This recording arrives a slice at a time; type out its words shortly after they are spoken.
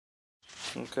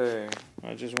Okay,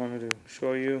 I just wanted to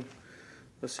show you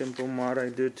a simple mod I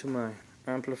did to my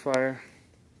amplifier.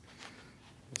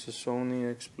 It's a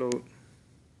Sony Explode.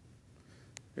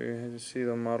 Here you see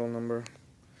the model number.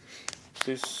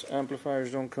 These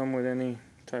amplifiers don't come with any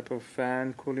type of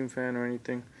fan, cooling fan or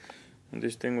anything. And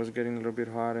this thing was getting a little bit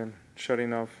hot and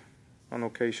shutting off on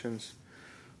occasions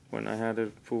when I had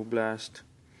it full blast.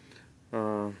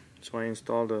 So I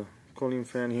installed a cooling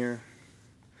fan here,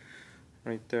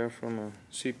 right there from a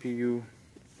CPU,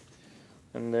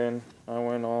 and then I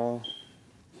went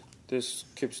this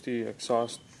keeps the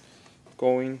exhaust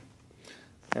going,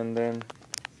 and then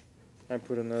I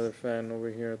put another fan over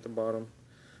here at the bottom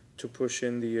to push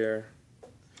in the air.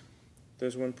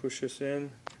 This one pushes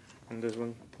in and this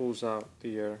one pulls out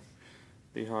the air,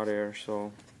 the hot air.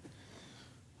 So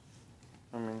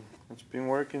I mean, it's been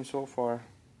working so far.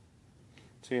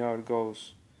 See how it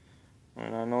goes.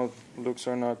 And I know looks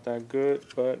are not that good,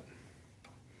 but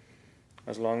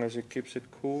as long as it keeps it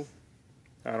cool,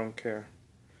 I don't care.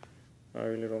 I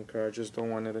really don't care. I just don't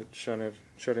want it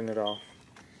shutting it off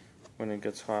when it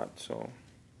gets hot. So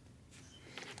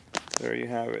there you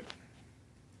have it.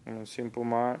 And a simple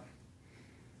mod.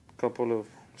 Couple of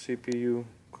CPU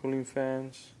cooling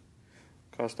fans.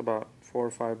 Cost about $4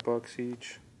 or $5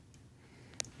 each.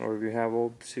 Or if you have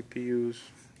old CPUs,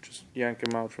 just yank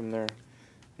them out from there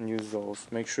and use those.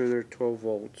 Make sure they're 12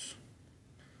 volts.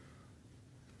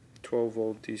 12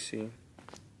 volt DC.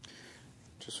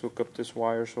 Just hook up this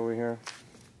wires over here.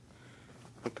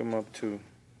 Hook them up to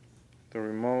the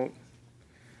remote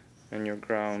and your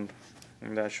ground,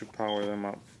 and that should power them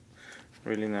up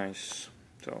really nice.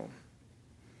 So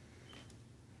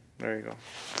there you go.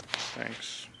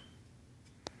 Thanks.